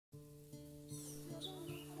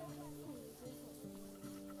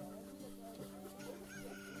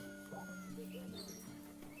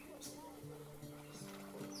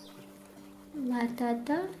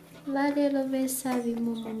Batata balelo besabi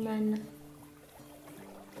mumumana.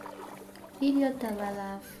 Ilyo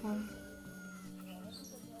tabalafu.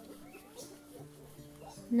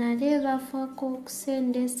 Naleba fako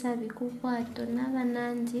okusendesa bikukwato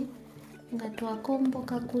n'abanangi nga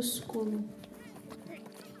twakomboka ku skulu.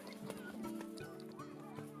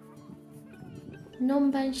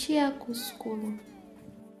 Nomba nshia ku skulu.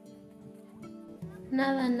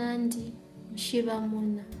 N'abanangi nshiba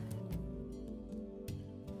muna.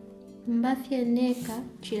 Mbafye neka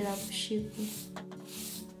chila kushiku.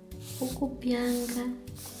 Ukupyanga,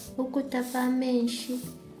 ukutapa menshi,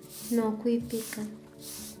 no kuipika.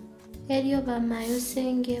 Elio bamayo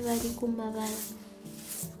senge bali kumabala.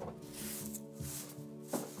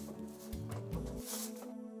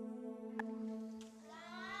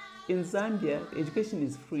 In Zambia, education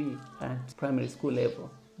is free at primary school level,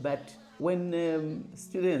 but when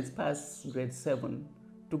students pass grade 7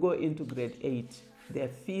 to go into grade 8, there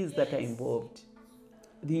are fees that are involved.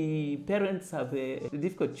 The parents have a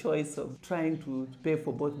difficult choice of trying to pay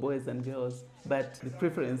for both boys and girls, but the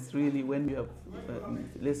preference really, when you have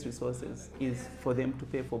less resources, is for them to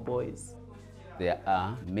pay for boys. There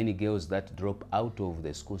are many girls that drop out of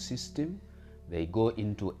the school system. They go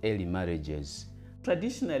into early marriages.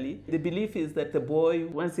 Traditionally, the belief is that the boy,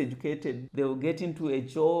 once educated, they will get into a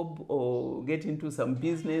job or get into some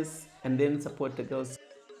business and then support the girls.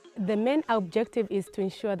 The main objective is to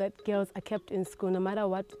ensure that girls are kept in school no matter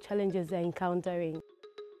what challenges they're encountering.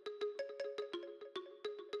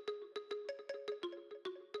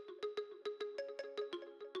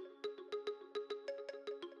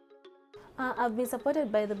 I've been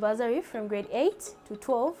supported by the bursary from grade 8 to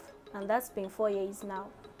 12, and that's been 4 years now.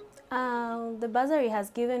 The bursary has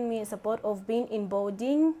given me support of being in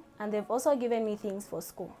boarding, and they've also given me things for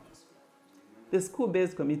school. The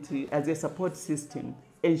school-based committee, as a support system,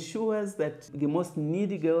 ensures that the most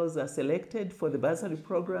needy girls are selected for the bursary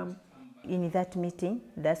program. In that meeting,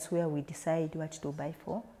 that's where we decide what to buy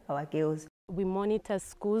for our girls. We monitor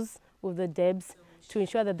schools with the DEBs to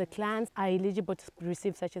ensure that the clients are eligible to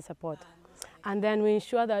receive such a support. And then we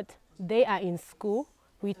ensure that they are in school.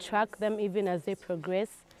 We track them even as they progress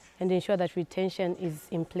and ensure that retention is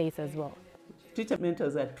in place as well. Teacher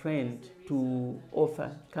mentors are trained to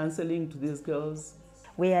offer counseling to these girls.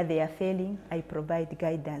 Where they are failing, I provide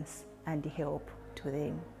guidance and help to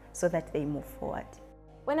them so that they move forward.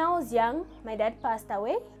 When I was young, my dad passed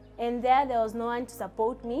away, and there was no one to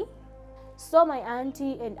support me. So my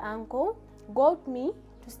auntie and uncle got me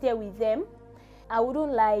to stay with them. I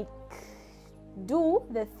wouldn't do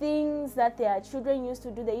the things that their children used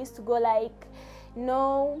to do. They used to go like,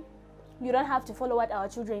 no, you don't have to follow what our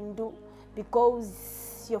children do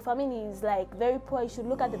because your family is very poor. You should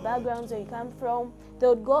look at the backgrounds where you come from. They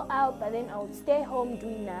would go out, but then I would stay home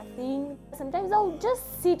doing nothing. Sometimes I would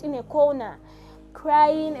just sit in a corner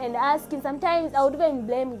crying and asking. Sometimes I would even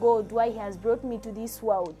blame God why he has brought me to this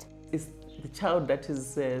world. It's the child that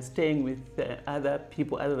is staying with other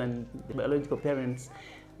people other than the biological parents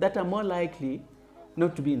that are more likely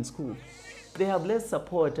not to be in school. They have less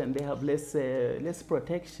support and they have less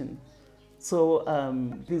protection. So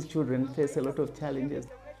these children face a lot of challenges.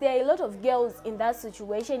 There are a lot of girls in that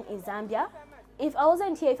situation in Zambia. If I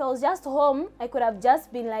wasn't here, if I was just home, I could have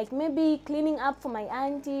just been maybe cleaning up for my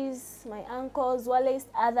aunties, my uncles, while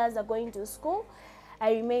others are going to school.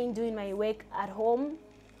 I remain doing my work at home.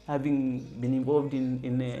 Having been involved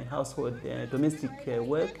in a household domestic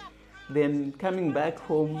work, then coming back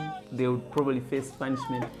home, they would probably face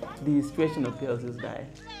punishment. The situation of girls is dire.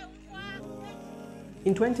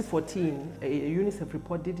 In 2014, a UNICEF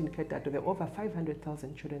report did indicate that there were over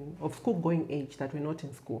 500,000 children of school-going age that were not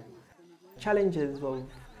in school. Challenges of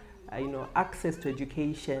access to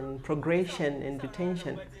education, progression and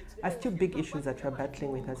retention are still big issues that we are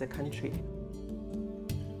battling with as a country.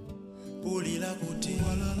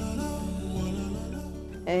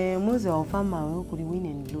 Mwezi wa ufama wewe kuli win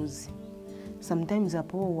and lose. Sometimes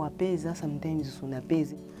apo wapeza, sometimes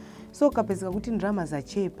unapeza. So kapeza kuti ndrama za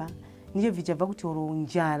chepa, nije vichava kuti oro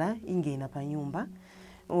njala ingena pa nyumba.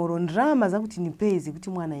 Oro ndrama za kuti nipezi kuti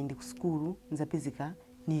mwana aende ku skulu, nzapezeka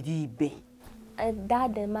nilibe.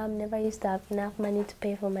 Dad and mom never used to have enough money to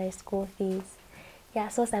pay for my school fees. Yeah,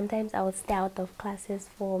 so sometimes I would stay out of classes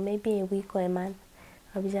for maybe a week or a month.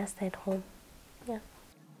 I'll be just at home. Yeah.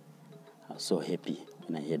 I was so happy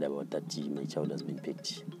when I heard about that my child has been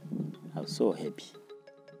picked. I was so happy.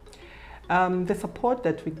 The support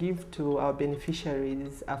that we give to our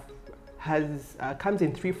beneficiaries comes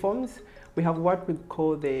in 3 forms. We have what we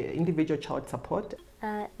call the individual child support.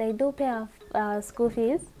 They do pay our school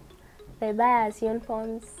fees. They buy us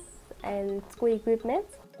uniforms and school equipment.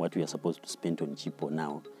 what we are supposed to spend on cheapo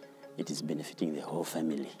now, it is benefiting the whole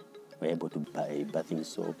family. We're able to buy bathing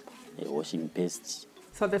soap, washing paste.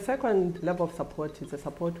 So the second level of support is the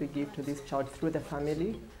support we give to this child through the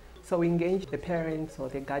family. So we engage the parents or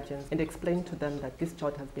the guardians and explain to them that this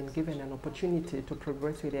child has been given an opportunity to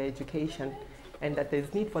progress with their education and that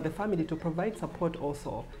there's need for the family to provide support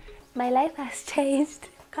also. My life has changed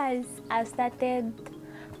because I've started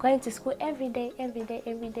going to school every day.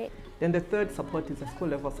 Then the third support is a school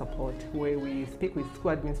level support, where we speak with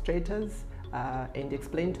school administrators and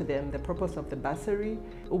explain to them the purpose of the bursary.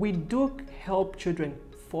 We do help children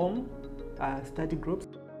form study groups.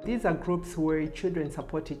 These are groups where children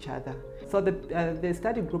support each other. So the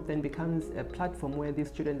study group then becomes a platform where these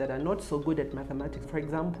children that are not so good at mathematics, for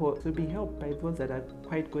example, will be helped by those that are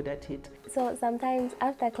quite good at it. So sometimes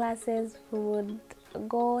after classes, we would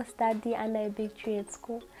go study under a big tree at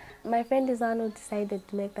school. My friend is the one who decided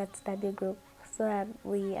to make that study group so that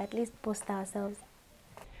we at least post ourselves.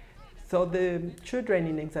 So the children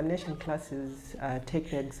in examination classes take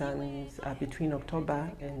their exams between October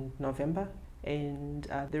and November, and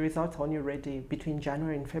the results are only ready between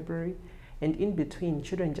January and February, and in between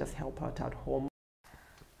children just help out at home.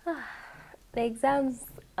 The exams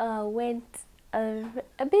went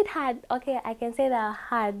a bit hard. Okay, I can say they're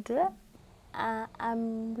hard.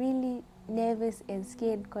 I'm really nervous and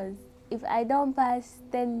scared because if I don't pass,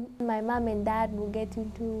 then my mom and dad will get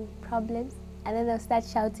into problems and then they'll start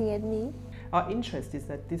shouting at me. Our interest is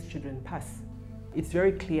that these children pass. It's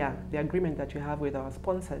very clear, the agreement that we have with our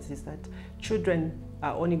sponsors is that children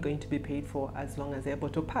are only going to be paid for as long as they're able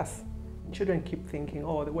to pass. Children keep thinking,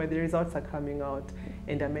 oh, where the results are coming out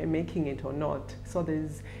and am I making it or not? So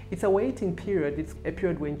it's a waiting period. It's a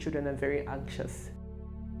period when children are very anxious.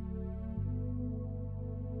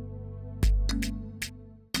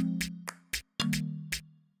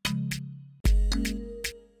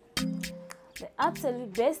 The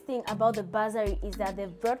absolute best thing about the bursary is that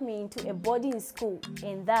they've brought me into a boarding school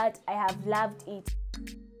and that I have loved it.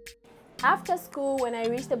 After school, when I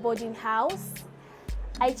reached the boarding house,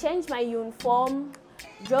 I changed my uniform,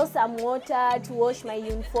 draw some water to wash my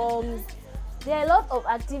uniforms. There are a lot of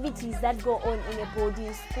activities that go on in a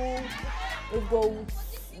boarding school. We go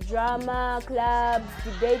drama clubs,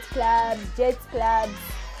 debate clubs, jets clubs.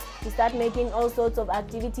 We start making all sorts of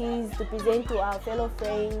activities to present to our fellow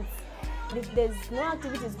friends. If there's no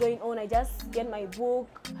activities going on, I just get my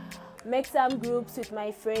book, make some groups with my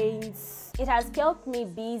friends. It has kept me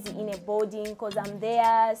busy in a boarding because I'm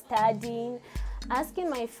there studying, asking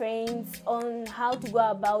my friends on how to go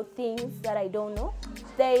about things that I don't know.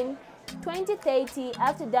 Then 20:30,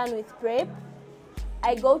 after done with prep,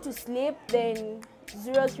 I go to sleep, then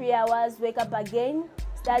 03 hours, wake up again,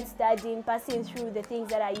 start studying, passing through the things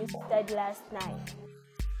that I used to study last night.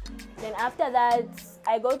 Then after that,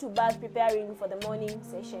 I go to bath preparing for the morning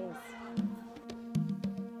sessions.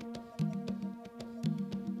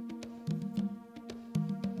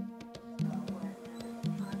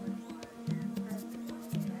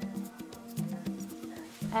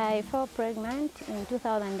 I fell pregnant in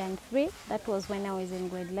 2003. That was when I was in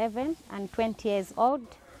grade 11 and 20 years old.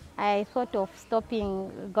 I thought of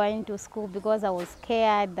stopping going to school because I was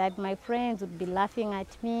scared that my friends would be laughing at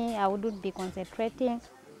me, I wouldn't be concentrating.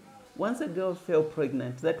 Once a girl fell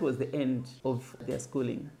pregnant, that was the end of their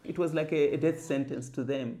schooling. It was like a death sentence to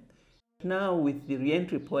them. Now with the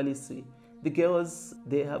re-entry policy, the girls,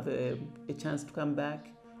 they have a chance to come back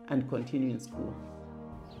and continue in school.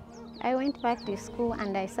 I went back to school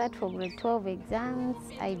and I sat for grade 12 exams.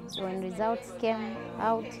 When results came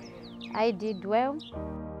out, I did well.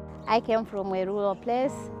 I came from a rural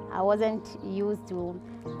place. I wasn't used to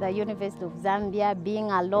the University of Zambia, being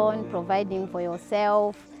alone, providing for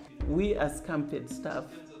yourself. We as campus staff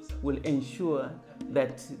will ensure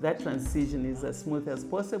that that transition is as smooth as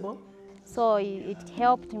possible. So it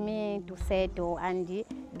helped me to settle and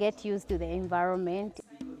get used to the environment.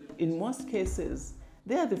 In most cases,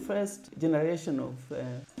 they are the first generation of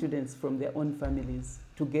students from their own families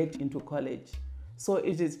to get into college. So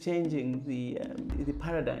it is changing the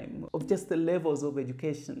paradigm of just the levels of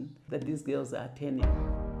education that these girls are attaining.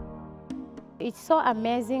 It's so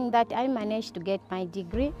amazing that I managed to get my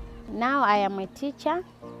degree. Now I am a teacher,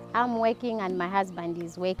 I'm working and my husband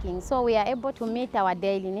is working. So we are able to meet our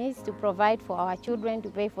daily needs to provide for our children, to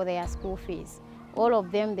pay for their school fees. All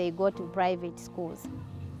of them, they go to private schools.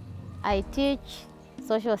 I teach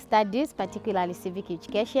social studies, particularly civic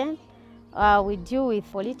education. We deal with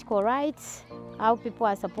political rights, how people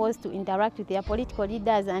are supposed to interact with their political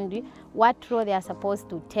leaders and what role they are supposed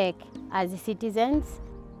to take as citizens.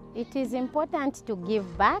 It is important to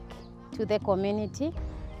give back to the community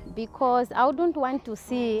because I wouldn't want to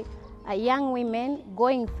see young women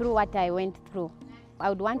going through what I went through. I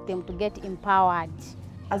would want them to get empowered.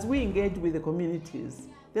 As we engage with the communities,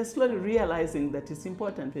 they're slowly realizing that it's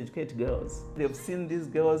important to educate girls. They've seen these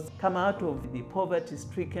girls come out of the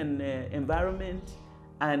poverty-stricken environment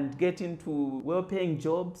and get into well-paying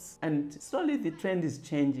jobs, and slowly the trend is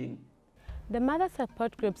changing. The mother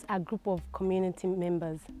support groups are a group of community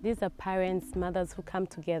members. These are parents, mothers who come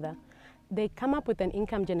together. They come up with an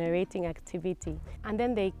income-generating activity, and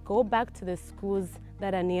then they go back to the schools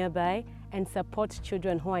that are nearby and support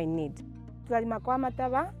children who are in need. Tulima kwa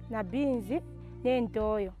mataba na binzi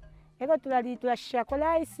n'entoyo. Ego tulashira ko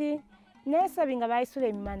laisi nesa binga bayisule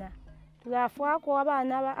imana. Tulafwako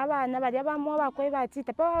abana bali abamu abakwe bati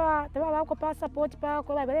taba bako pa support pa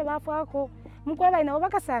ko bale bafwako mukwe bali nabo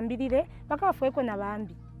bakasambirire bakafweko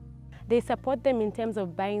nabambi. They support them in terms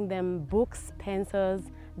of buying them books, pencils.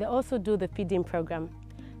 They also do the feeding program.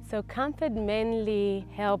 So Comfort mainly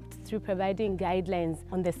helped through providing guidelines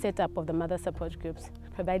on the setup of the mother support groups,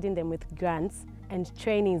 providing them with grants and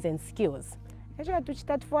trainings and skills. Ejo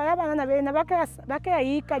tuchitatufuaya abana nabena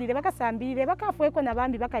bakayikalire bakasambirire bakafweko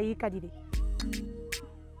nabambi bakayikalire.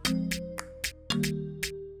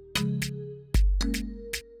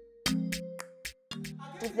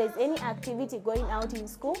 If there's any activity going out in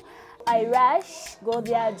school, I rush, go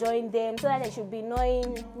there, join them, so that I should be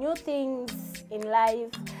knowing new things in life.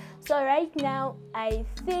 So right now, I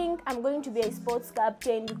think I'm going to be a sports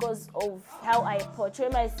captain because of how I portray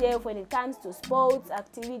myself when it comes to sports,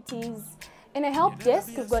 activities. In a help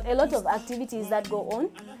desk, we've got a lot of activities that go on,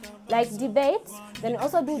 like debates, then we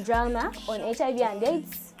also do drama on HIV and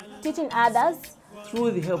AIDS, teaching others.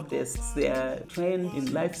 Through the help desks, they are trained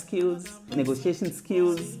in life skills, negotiation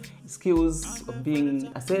skills, skills of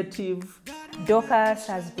being assertive. Dorcas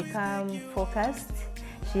has become focused.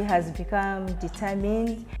 She has become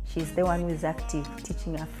determined. She's the one who is active,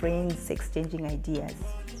 teaching her friends, exchanging ideas.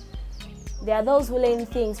 There are those who learn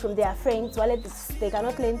things from their friends, while they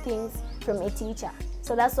cannot learn things from a teacher.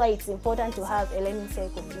 So that's why it's important to have a learning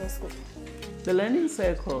circle in a school. The learning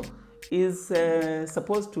circle is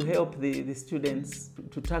supposed to help the students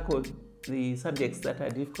to tackle the subjects that are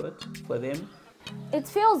difficult for them. It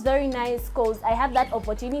feels very nice because I have that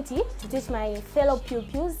opportunity to teach my fellow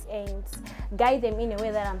pupils and guide them in a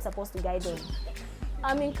way that I'm supposed to guide them.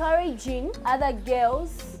 I'm encouraging other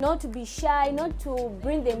girls not to be shy, not to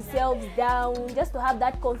bring themselves down, just to have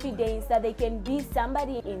that confidence that they can be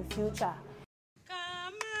somebody in future.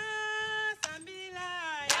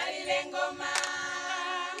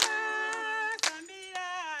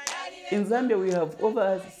 In Zambia, we have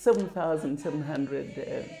over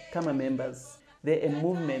 7,700 Kama members. They're a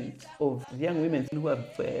movement of young women who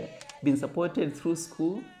have been supported through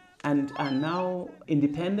school and are now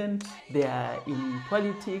independent. They are in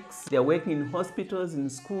politics, they are working in hospitals, in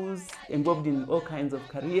schools, involved in all kinds of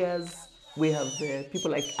careers. We have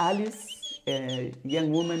people like Alice, a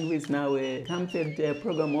young woman who is now a Comfort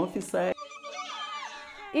program officer.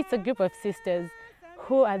 It's a group of sisters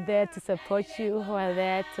who are there to support you, who are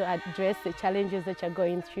there to address the challenges that you're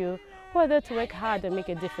going through, who are there to work hard and make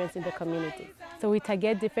a difference in the community. So we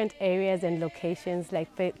target different areas and locations,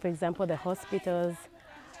 like for example, the hospitals.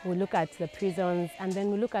 We look at the prisons, and then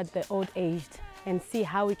we look at the old-aged and see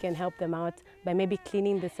how we can help them out by maybe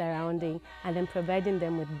cleaning the surrounding and then providing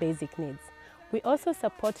them with basic needs. We also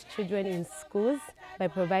support children in schools by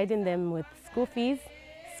providing them with school fees,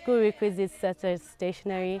 school requisites such as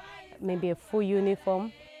stationery, maybe a full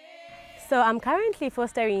uniform. So I'm currently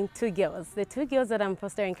fostering 2 girls. The 2 girls that I'm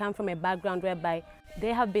fostering come from a background whereby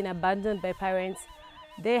they have been abandoned by parents.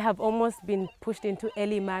 They have almost been pushed into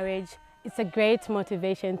early marriage. It's a great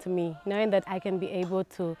motivation to me, knowing that I can be able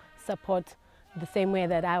to support the same way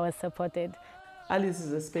that I was supported. Alice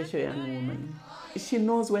is a special young woman. She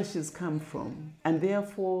knows where she's come from, and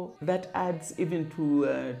therefore that adds even to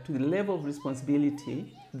the level of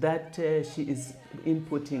responsibility that she is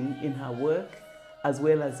inputting in her work as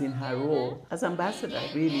well as in her role as ambassador,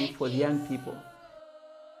 really, for the young people.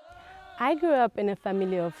 I grew up in a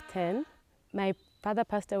family of 10. My father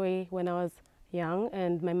passed away when I was young,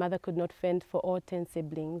 and my mother could not fend for all 10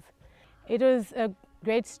 siblings. It was a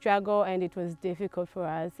great struggle and it was difficult for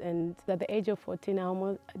us, and at the age of 14 I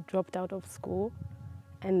almost dropped out of school,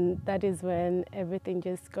 and that is when everything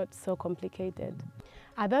just got so complicated.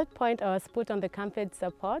 At that point I was put on the Comfort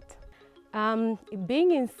support.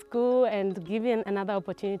 Being in school and given another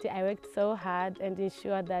opportunity, I worked so hard and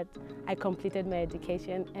ensured that I completed my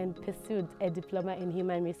education and pursued a diploma in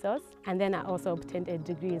human resource, and then I also obtained a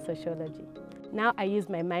degree in sociology. Now I use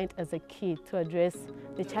my mind as a key to address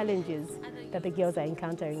the challenges that the girls are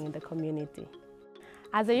encountering in the community.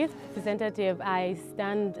 As a youth representative, I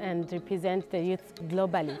stand and represent the youth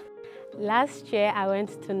globally. Last year, I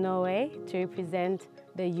went to Norway to represent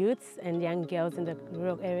the youths and young girls in the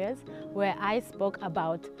rural areas, where I spoke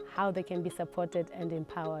about how they can be supported and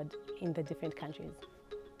empowered in the different countries.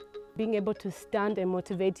 Being able to stand and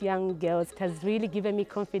motivate young girls has really given me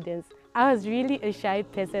confidence. I was really a shy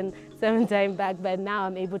person some time back, but now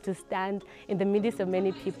I'm able to stand in the midst of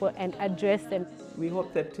many people and address them. We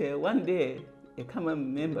hope that one day a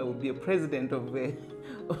common member will be a president of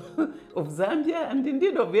of Zambia and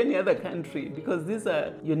indeed of any other country, because these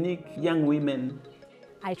are unique young women.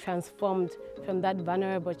 I transformed from that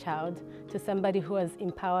vulnerable child to somebody who was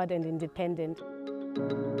empowered and independent.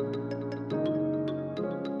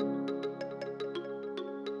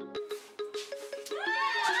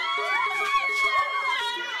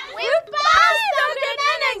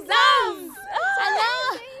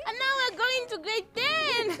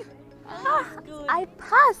 I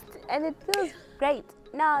passed and it feels great.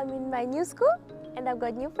 Now I'm in my new school and I've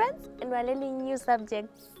got new friends and we're learning new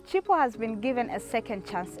subjects. Chipo has been given a second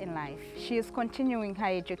chance in life. She is continuing her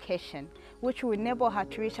education, which will enable her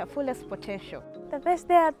to reach her fullest potential. The first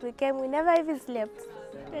day that we came, we never even slept.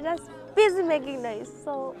 We were just busy making noise,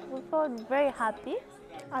 so we felt very happy.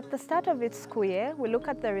 At the start of each school year, we look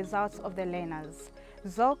at the results of the learners.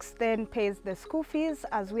 ZOX then pays the school fees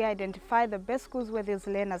as we identify the best schools where these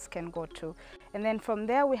learners can go to. And then from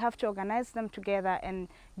there, we have to organize them together and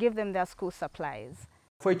give them their school supplies.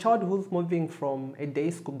 For a child who's moving from a day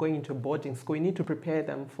school going into boarding school, you need to prepare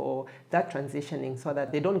them for that transitioning so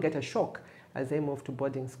that they don't get a shock as they move to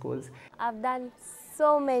boarding schools. I've done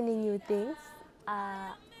so many new things.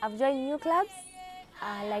 I've joined new clubs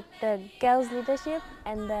like the Girls Leadership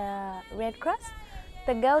and the Red Cross.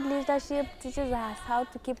 The Girls Leadership teaches us how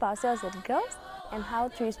to keep ourselves as girls and how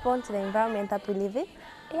to respond to the environment that we live in.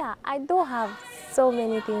 Yeah, I do have so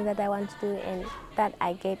many things that I want to do and that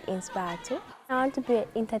I get inspired to. I want to be an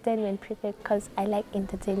entertainment prefect because I like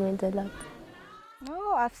entertainment a lot.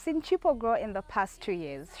 Oh, I've seen Chipo grow in the past 2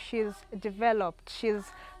 years. She's developed, she's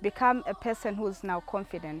become a person who's now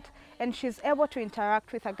confident, and she's able to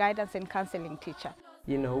interact with a guidance and counseling teacher.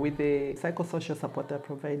 You know, with the psychosocial support they're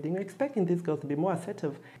providing, we're expecting these girls to be more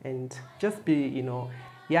assertive and just be, you know,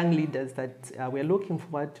 young leaders that we're looking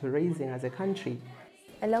forward to raising as a country.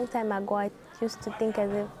 A long time ago, I used to think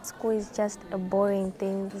as if school is just a boring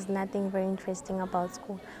thing. There's nothing very interesting about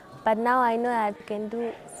school. But now I know that you can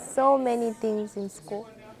do so many things in school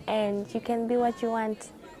and you can be what you want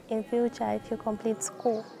in future if you complete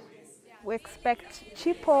school. We expect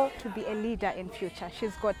Chipo to be a leader in future.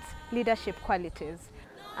 She's got leadership qualities.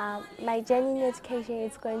 My journey in education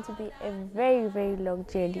is going to be a very, very long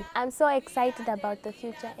journey. I'm so excited about the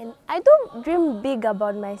future and I do dream big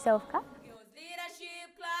about myself. Huh?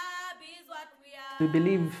 We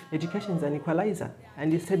believe education is an equalizer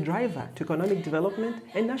and it's a driver to economic development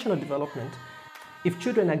and national development. If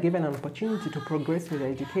children are given an opportunity to progress with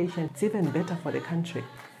their education, it's even better for the country,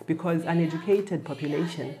 because an educated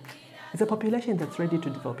population is a population that's ready to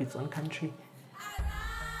develop its own country.